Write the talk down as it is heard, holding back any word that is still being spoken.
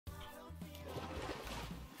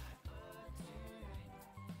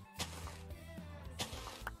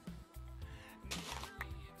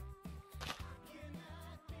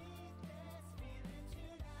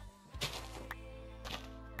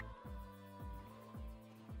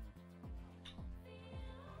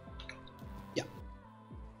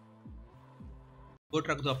Boat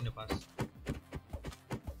रख दो अपने पास.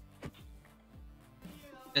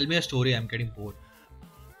 Tell me a story. I'm getting bored.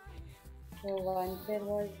 So once there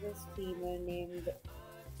was this streamer named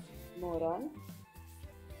Moron.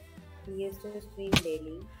 He used to stream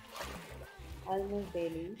daily, almost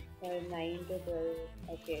daily, for 9 to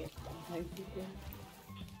 12. Okay, 9 to 12.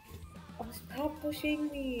 Oh, stop pushing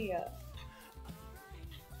me!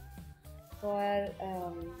 For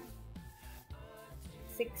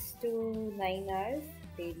 6 to 9 hours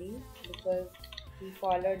daily because he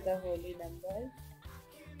followed the holy number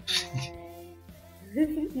and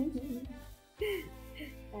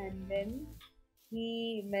and then he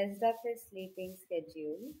messed up his sleeping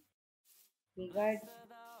schedule. He got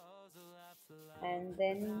and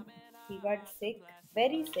then he got sick,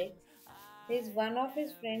 very sick. His one of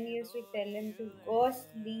his friend used to tell him to go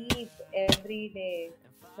sleep every day,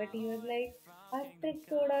 but he was like, after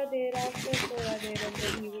thoda der, and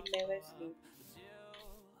then he would never sleep.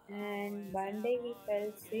 And one day he fell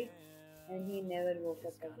sick, and he never woke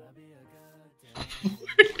up again.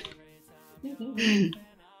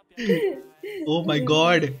 Oh my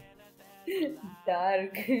god.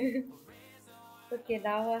 Dark. Okay,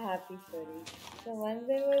 now a happy story. So once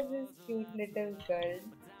there was this cute little girl.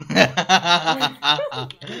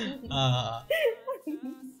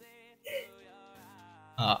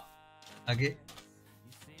 Ah, आगे.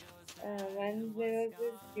 Once there was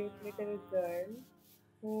this cute little girl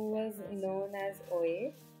who was known as Oe.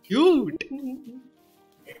 Cute. Cute,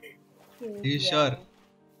 You yeah. sure?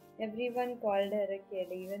 Everyone called her a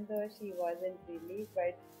kid, even though she wasn't really,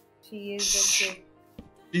 but she is a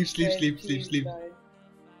kid. Sleep. Not.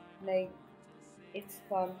 Like, it's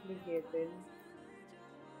complicated.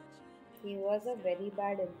 He was a very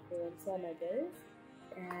bad influence on others,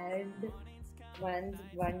 and one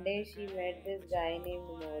day she met this guy named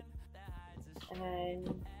Mo, and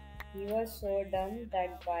he was so dumb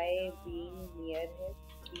that by being near him,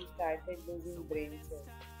 she started losing brain cells.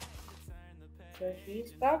 So she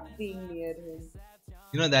stopped being near him.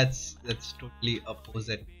 You know that's totally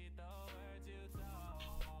opposite.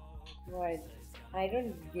 What? I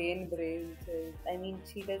don't gain brain cells. I mean,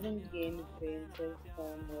 she doesn't gain brain cells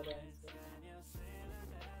from neurons.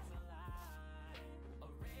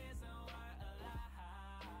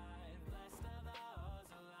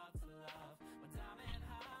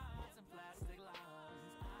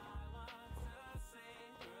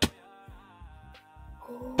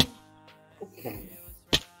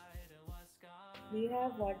 Do you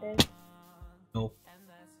have water? No.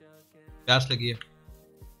 प्यास लगी है.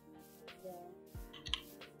 Yeah.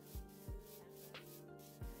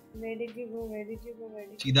 Where did you go?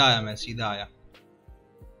 सीधा आया मैं.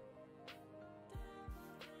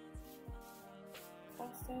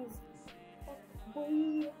 Fast as fuck, boy.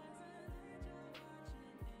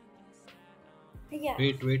 Yeah.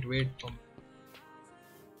 Wait.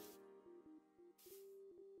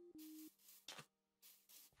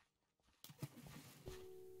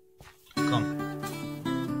 Come.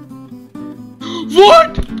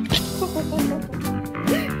 What?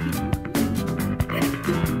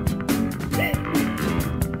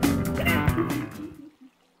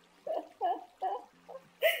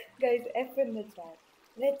 Guys, F in the chat.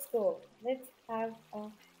 Let's go. Let's have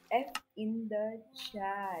a F in the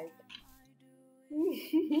chat.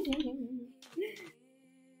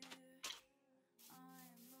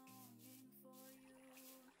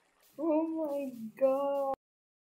 Oh my god.